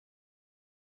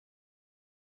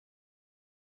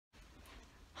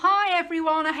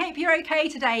everyone, I hope you're okay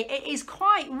today. It is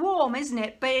quite warm, isn't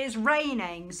it? But it is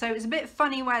raining, so it's a bit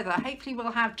funny weather. Hopefully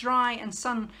we'll have dry and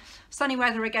sunny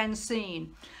weather again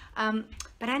soon.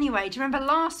 But anyway, do you remember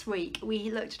last week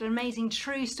we looked at an amazing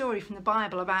true story from the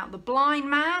Bible about the blind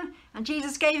man, and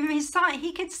Jesus gave him his sight.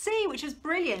 He could see, which was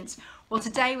brilliant. Well,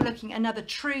 today we're looking at another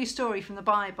true story from the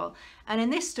Bible, and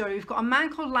in this story we've got a man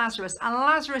called Lazarus, and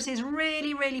Lazarus is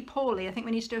really, really poorly. I think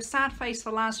we need to do a sad face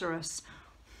for Lazarus.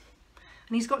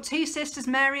 And he's got two sisters,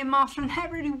 Mary and Martha, and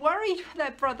they're really worried for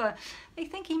their brother. They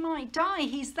think he might die.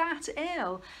 He's that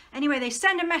ill. Anyway, they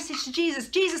send a message to Jesus.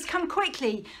 Jesus, come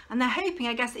quickly. And they're hoping,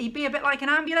 I guess, that he'd be a bit like an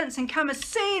ambulance and come as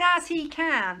soon as he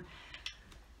can.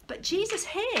 But Jesus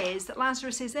hears that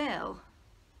Lazarus is ill.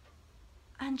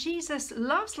 And Jesus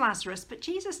loves Lazarus, but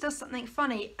Jesus does something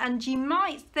funny. And you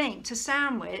might think, to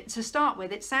start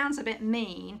with, it sounds a bit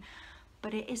mean.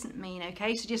 But it isn't mean,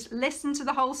 okay? So just listen to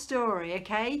the whole story,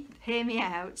 okay? Hear me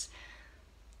out.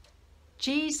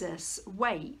 Jesus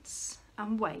waits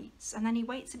and waits, and then he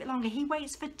waits a bit longer. He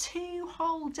waits for 2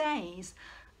 whole days,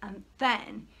 and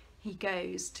then he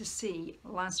goes to see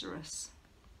Lazarus.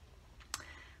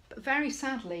 But very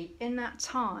sadly, in that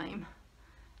time,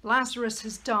 Lazarus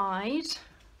has died.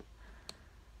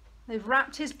 They've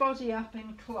wrapped his body up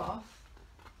in cloth,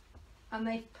 and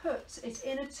they've put it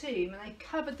in a tomb, and they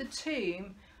covered the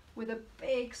tomb with a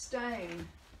big stone.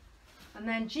 And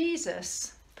then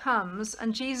Jesus comes,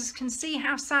 and Jesus can see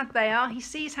how sad they are. He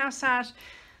sees how sad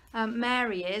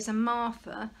Mary is and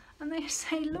Martha, and they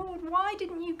say, Lord, why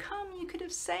didn't you come? You could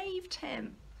have saved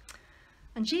him.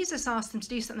 And Jesus asked them to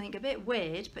do something a bit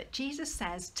weird, but Jesus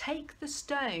says, take the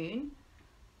stone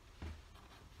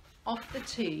off the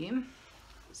tomb.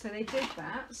 So they did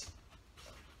that.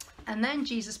 And then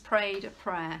Jesus prayed a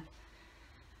prayer.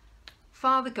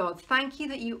 Father God, thank you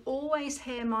that you always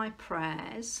hear my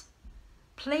prayers.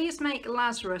 Please make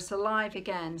Lazarus alive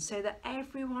again so that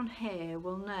everyone here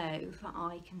will know that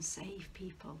I can save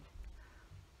people.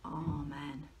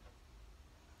 Amen.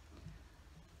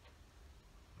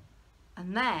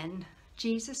 And then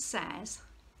Jesus says,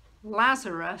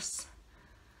 Lazarus,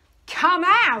 come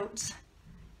out.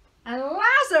 And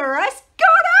Lazarus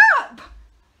got up.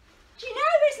 Do you know,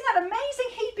 isn't that amazing?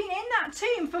 He'd been in that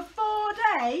tomb for 4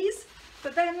 days,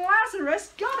 but then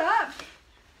Lazarus got up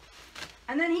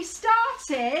and then he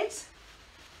started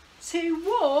to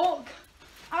walk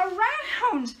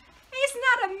around. Isn't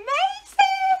that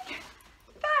amazing?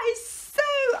 That is so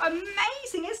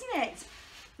amazing, isn't it?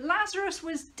 Lazarus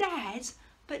was dead,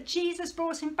 but Jesus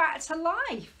brought him back to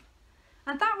life.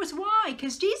 And that was why,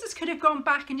 because Jesus could have gone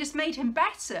back and just made him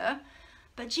better.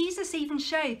 But Jesus even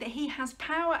showed that he has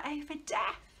power over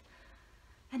death.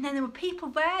 And then there were people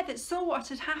there that saw what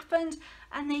had happened,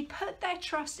 and they put their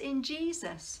trust in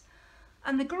Jesus.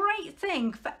 And the great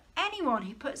thing for anyone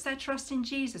who puts their trust in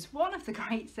Jesus, one of the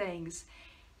great things,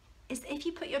 is that if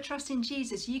you put your trust in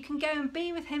Jesus, you can go and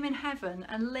be with him in heaven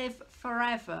and live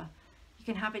forever. You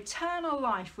can have eternal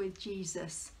life with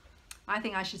Jesus. I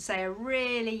think I should say a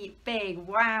really big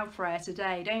wow prayer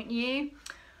today, don't you?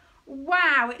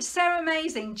 Wow, it's so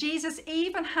amazing. Jesus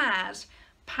even had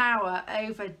power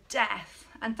over death.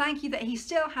 And thank you that he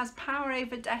still has power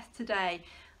over death today.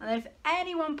 And if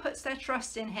anyone puts their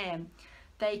trust in him,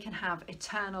 they can have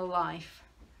eternal life.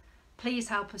 Please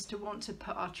help us to want to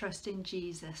put our trust in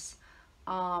Jesus.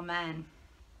 Amen.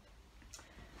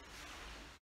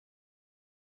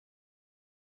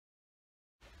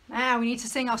 Now we need to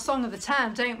sing our song of the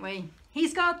term, don't we?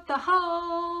 He's got the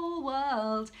whole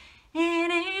world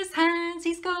in his hands.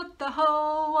 He's got the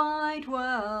whole wide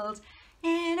world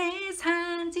in his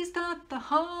hands. He's got the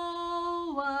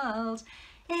whole world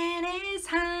in his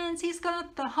hands. He's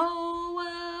got the whole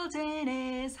world in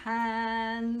his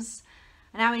hands.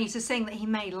 And now we need to sing that he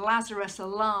made Lazarus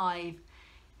alive.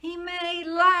 He made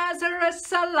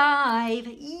Lazarus alive.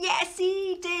 Yes,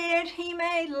 he did. He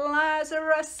made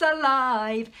Lazarus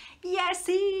alive. Yes,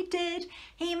 he did.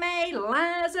 He made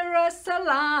Lazarus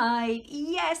alive.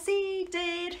 Yes, he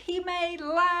did. He made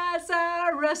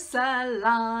Lazarus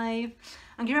alive.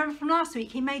 And you remember from last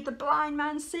week, he made the blind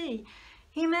man see.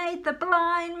 He made the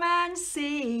blind man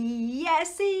see.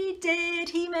 Yes, he did.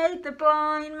 He made the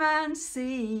blind man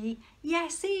see.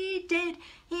 Yes, he did.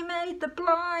 He made the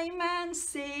blind man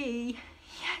see.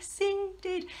 Yes, he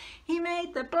did. He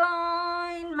made the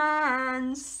blind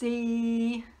man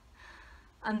see.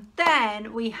 And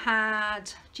then we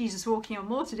had Jesus walking on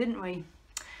water, didn't we?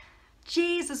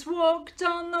 Jesus walked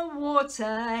on the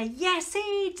water. Yes,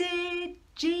 he did.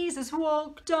 Jesus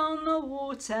walked on the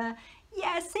water.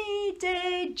 Yes, he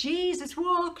did. Jesus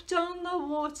walked on the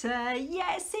water.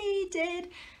 Yes, he did.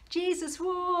 Jesus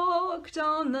walked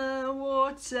on the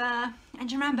water. And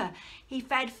do you remember, he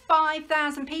fed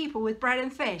 5,000 people with bread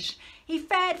and fish. He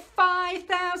fed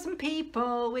 5,000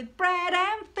 people with bread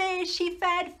and fish. He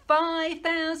fed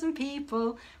 5,000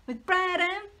 people with bread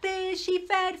and fish. He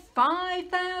fed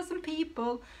 5,000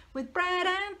 people with bread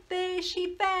and fish.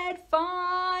 He fed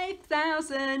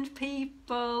 5,000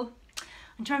 people.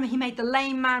 And do you remember, he made the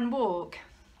lame man walk.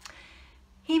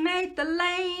 He made the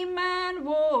lame man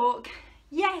walk.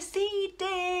 Yes, he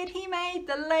did. He made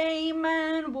the lame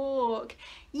man walk.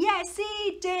 Yes,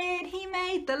 he did. He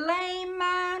made the lame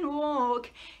man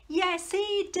walk. Yes,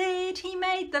 he did. He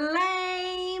made the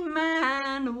lame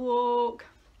man walk.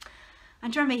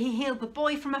 And do you remember, he healed the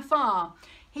boy from afar.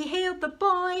 He healed the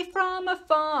boy from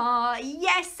afar.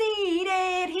 Yes, he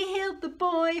did. He healed the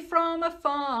boy from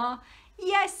afar.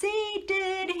 Yes, he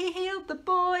did. He healed the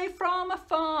boy from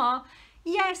afar.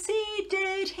 Yes, he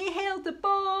did. He healed the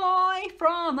boy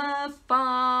from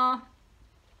afar.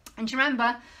 And do you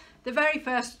remember, the very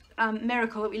first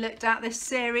miracle that we looked at this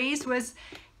series was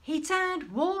he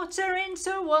turned water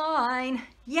into wine.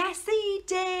 Yes, he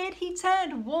did. He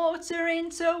turned water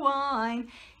into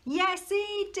wine. Yes,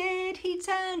 he did. He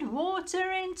turned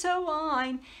water into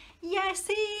wine. Yes,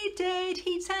 he did.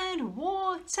 He turned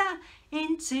water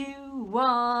into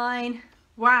wine.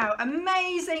 Wow,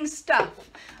 amazing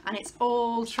stuff, and it's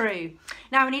all true.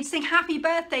 Now we need to sing happy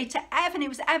birthday to Evan. It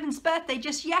was Evan's birthday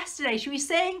just yesterday. Should we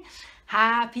sing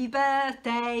happy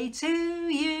birthday to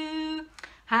you?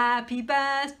 Happy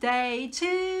birthday to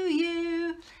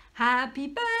you. Happy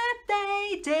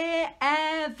birthday, dear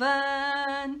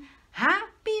Evan.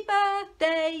 Happy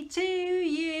birthday to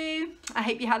you. I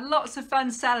hope you had lots of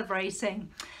fun celebrating.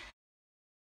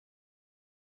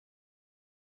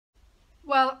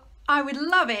 Well, I would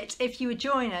love it if you would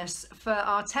join us for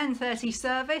our 10:30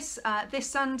 service this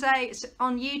Sunday. It's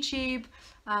on YouTube.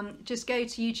 Just go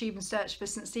to YouTube and search for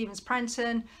St Stephens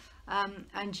Prenton,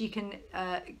 and you can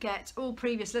get all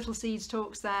previous Little Seeds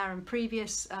talks there and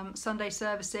previous Sunday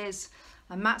services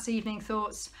and Matt's evening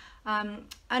thoughts. And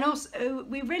also,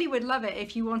 we really would love it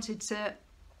if you wanted to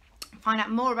find out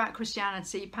more about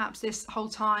Christianity. Perhaps this whole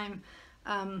time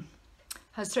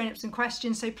has thrown up some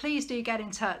questions, so please do get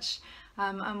in touch.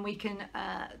 And we can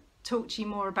talk to you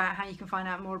more about how you can find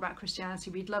out more about Christianity.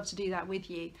 We'd love to do that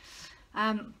with you.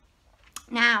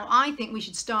 Now, I think we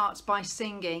should start by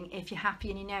singing If You're Happy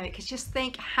and You Know It, because just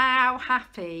think how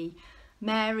happy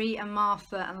Mary and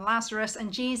Martha and Lazarus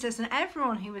and Jesus and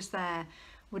everyone who was there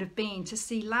would have been to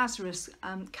see Lazarus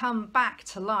come back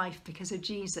to life because of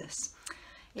Jesus.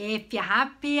 If you're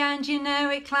happy and you know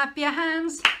it, clap your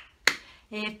hands.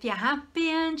 If you're happy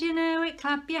and you know it,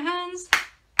 clap your hands.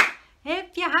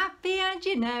 If you're happy and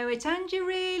you know it and you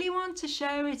really want to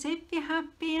show it, if you're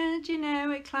happy and you know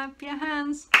it, clap your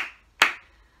hands.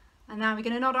 And now we're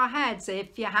going to nod our heads.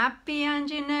 If you're happy and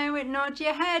you know it, nod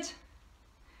your head.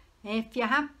 If you're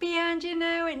happy and you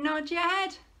know it, nod your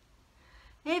head.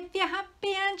 If you're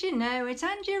happy and you know it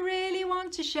and you really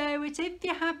want to show it, if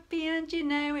you're happy and you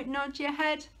know it, nod your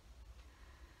head.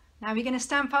 Now we're going to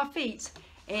stamp our feet.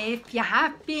 If you're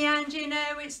happy and you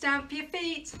know it, stamp your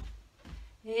feet.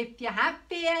 If you're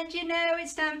happy and you know it,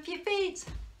 stamp your feet.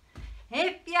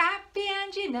 If you're happy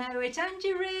and you know it and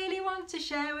you really want to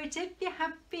show it, if you're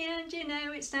happy and you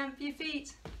know it, stamp your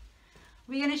feet.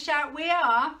 We're going to shout we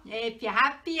are. If you're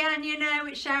happy and you know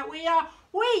it, shout we are.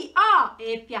 We are.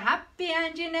 If you're happy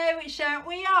and you know it, shout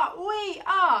we are. We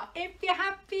are. If you're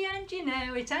happy and you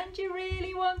know it and you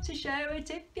really want to show it,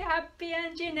 if you're happy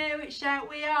and you know it, shout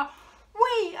we are.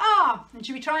 We are. And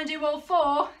should we try and do all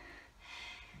four?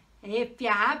 If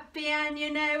you're happy and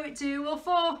you know it, do all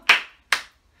four.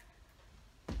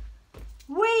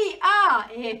 We are.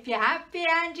 If you're happy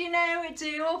and you know it,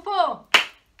 do all four.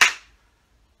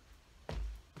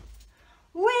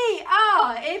 We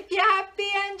are. If you're happy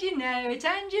and you know it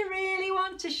and you really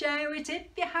want to show it, if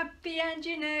you're happy and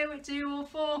you know it, do all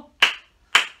four.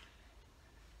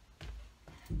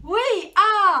 We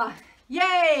are.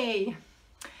 Yay.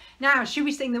 Now, should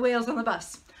we sing the wheels on the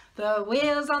bus? The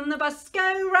wheels on the bus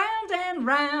go round and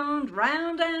round,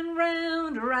 round and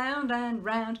round, round and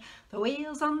round. The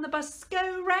wheels on the bus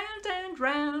go round and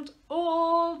round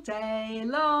all day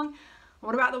long.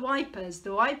 What about the wipers?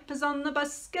 The wipers on the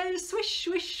bus go swish,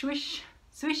 swish, swish,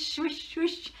 swish, swish,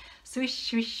 swish, swish,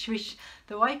 swish, swish.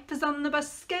 The wipers on the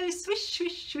bus go swish,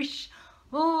 swish, swish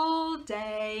all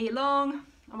day long.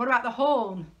 And what about the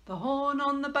horn? The horn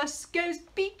on the bus goes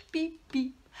beep, beep,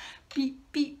 beep,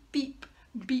 beep, beep, beep.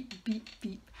 Beep, beep,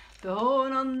 beep. The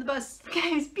horn on the bus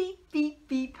goes beep, beep,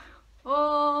 beep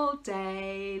all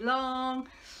day long.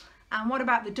 And what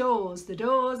about the doors? The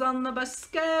doors on the bus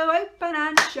go open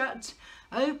and shut,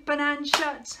 open and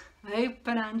shut,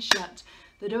 open and shut.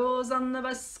 The doors on the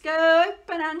bus go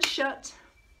open and shut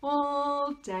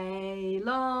all day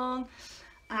long.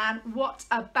 And what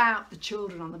about the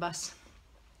children on the bus?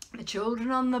 The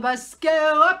children on the bus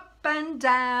go up and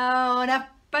down, up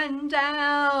and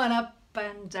down, up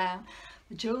and down.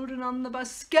 The children on the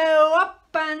bus go up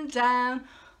and down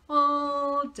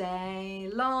all day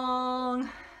long.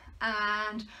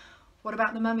 And what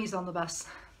about the mummies on the bus?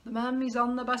 The mummies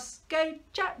on the bus go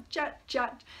chat, chat,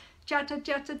 chat, chatter,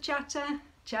 chatter, chatter,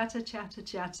 chatter, chatter,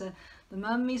 chatter. The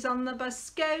mummies on the bus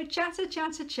go chatter,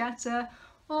 chatter, chatter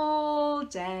all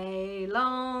day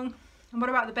long. And what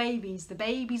about the babies? The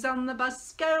babies on the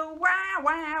bus go wah,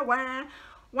 wah, wah,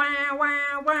 wah,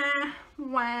 wah, wah,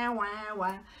 wah, wah,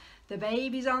 wah. The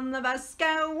babies on the bus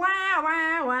go wah,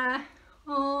 wah, wah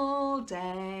all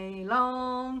day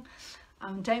long.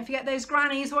 And don't forget those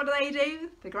grannies, what do?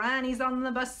 The grannies on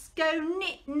the bus go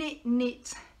knit, knit,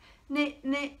 knit, knit,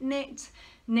 knit, knit,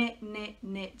 knit, knit,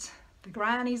 knit. The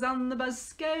grannies on the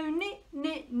bus go knit,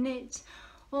 knit, knit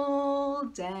all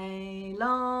day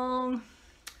long.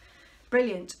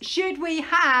 Brilliant. Should we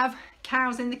have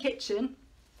cows in the kitchen?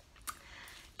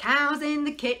 Cows in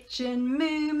the kitchen,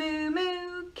 moo, moo,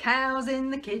 moo. Cows in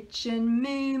the kitchen,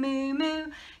 moo, moo, moo.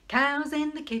 Cows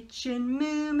in the kitchen,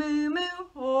 moo, moo, moo.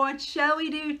 What shall we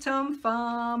do, Tom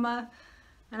Farmer?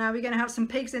 And are we going to have some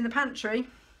pigs in the pantry?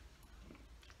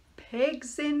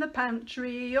 Pigs in the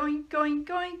pantry, oink, oink,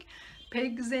 oink.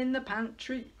 Pigs in the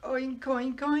pantry, oink,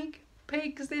 oink, oink.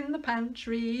 Pigs in the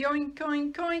pantry, oink,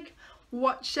 oink, oink.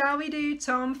 What shall we do,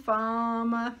 Tom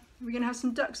Farmer? We're going to have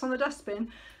some ducks on the dustbin.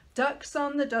 Ducks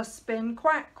on the dustbin,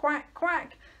 quack, quack,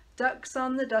 quack. Ducks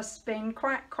on the dustbin,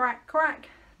 quack, quack, quack.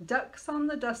 Ducks on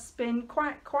the dustbin,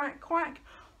 quack, quack, quack.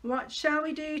 What shall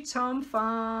we do, Tom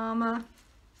Farmer?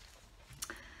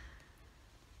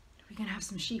 We're going to have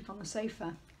some sheep on the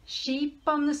sofa. Sheep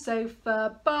on the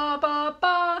sofa, ba, ba,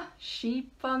 ba.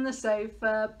 Sheep on the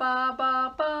sofa, ba,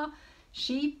 ba, ba.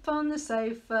 Sheep on the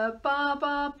sofa, ba,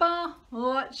 ba, ba.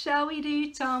 What shall we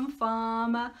do, Tom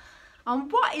Farmer?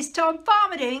 And what is Tom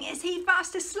Farmer doing? Is he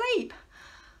fast asleep?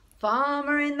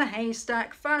 Farmer in the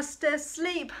haystack, fast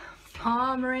asleep.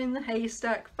 Farmer in the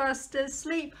haystack, fast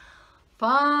asleep.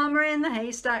 Farmer in the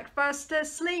haystack, fast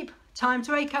asleep. Time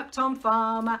to wake up, Tom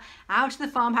Farmer. Out of the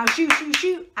farmhouse, shoo, shoo,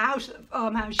 shoo. Out of the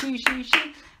farmhouse, shoo, shoo,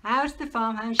 shoo. Out of the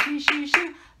farmhouse, shoo, shoo,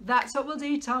 shoo. That's what we'll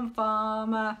do, Tom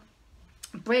Farmer.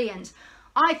 Brilliant.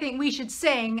 I think we should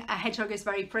sing A Hedgehog is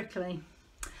Very Prickly.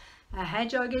 A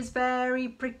hedgehog is very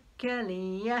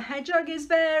prickly. A hedgehog is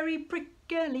very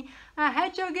prickly. A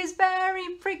hedgehog is very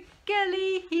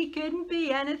prickly. He couldn't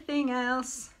be anything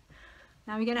else.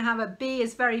 Now we're going to have a bee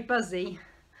is very buzzy.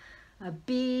 A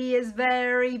bee is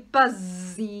very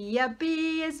buzzy. A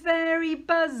bee is very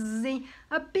buzzy.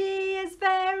 A bee is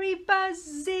very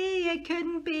buzzy. It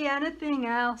couldn't be anything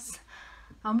else.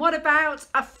 And what about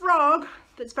a frog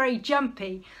that's very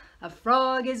jumpy? A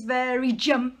frog is very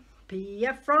jumpy.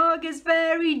 A frog is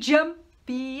very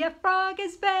jumpy. A frog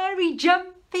is very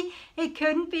jumpy. It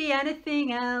couldn't be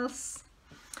anything else.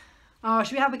 Oh,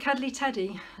 should we have a cuddly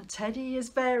teddy? A teddy is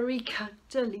very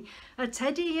cuddly. A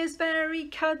teddy is very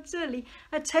cuddly.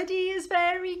 A teddy is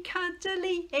very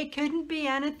cuddly. It couldn't be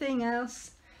anything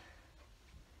else.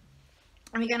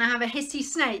 And we're going to have a hissy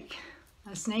snake.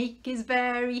 A snake is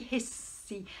very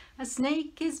hissy. A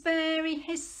snake is very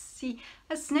hissy.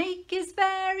 A snake is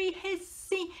very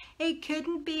hissy. It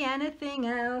couldn't be anything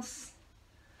else.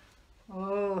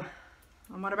 Oh,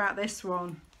 and what about this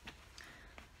one?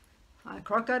 A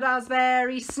crocodile's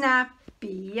very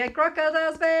snappy. A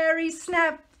crocodile's very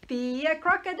snappy. A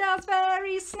crocodile's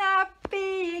very snappy.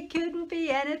 It couldn't be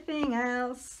anything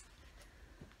else.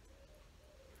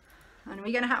 And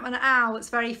we're going to have an owl that's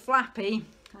very flappy.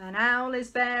 An owl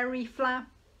is very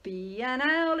flappy. An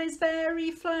owl is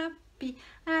very flappy.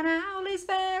 An owl is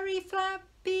very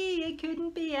flappy. It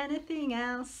couldn't be anything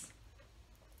else.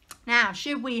 Now,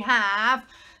 should we have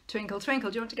Twinkle, Twinkle?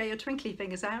 Do you want to get your twinkly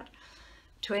fingers out?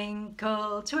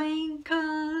 Twinkle,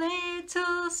 twinkle,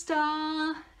 little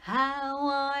star, how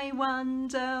I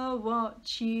wonder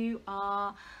what you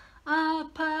are.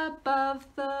 Up above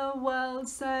the world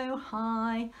so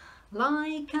high,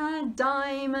 like a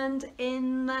diamond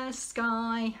in the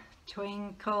sky.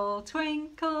 Twinkle,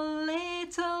 twinkle,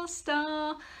 little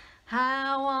star,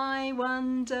 how I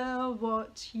wonder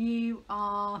what you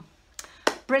are.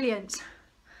 Brilliant.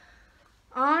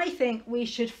 I think we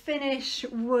should finish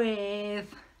with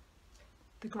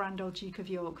the Grand Old Duke of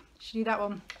York. Should we do that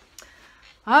one?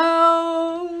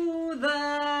 Oh,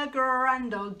 the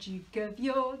Grand Old Duke of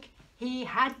York, He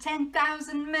had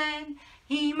 10,000 men.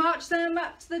 He marched them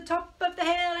up to the top of the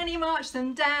hill and he marched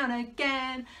them down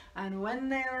again. And when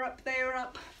they were up, they were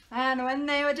up. And when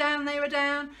they were down, they were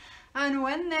down. And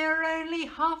when they were only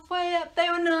halfway up, they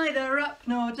were neither up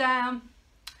nor down.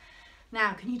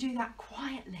 Now, can you do that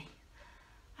quietly?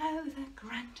 Oh, the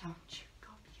Grand Old Duke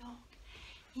of York,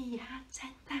 he had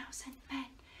 10,000 men.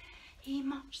 He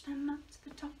marched them up to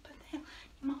the top of the hill,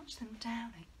 he marched them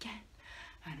down again.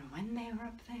 And when they were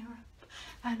up, they were up.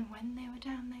 And when they were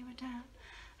down, they were down.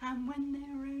 And when they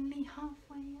were only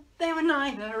halfway up, they were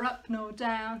neither up nor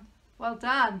down. Well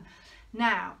done.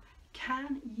 Now,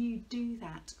 can you do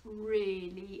that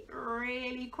really,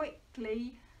 really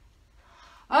quickly?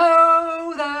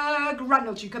 Oh, the Grand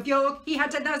Old Duke of York, he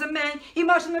had 10,000 men. He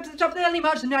marched them up to the top of the hill, he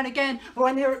marched them down again.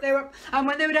 When they were up, they were up. And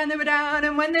when they were down, they were down.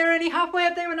 And when they were only halfway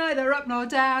up, they were neither up nor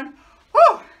down.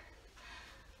 Whew!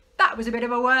 That was a bit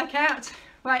of a workout.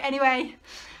 Right, anyway,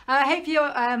 I hope you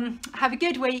have a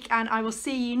good week, and I will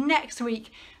see you next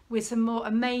week with some more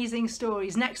amazing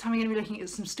stories. Next time we're going to be looking at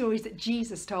some stories that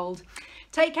Jesus told.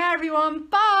 Take care, everyone.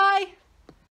 Bye.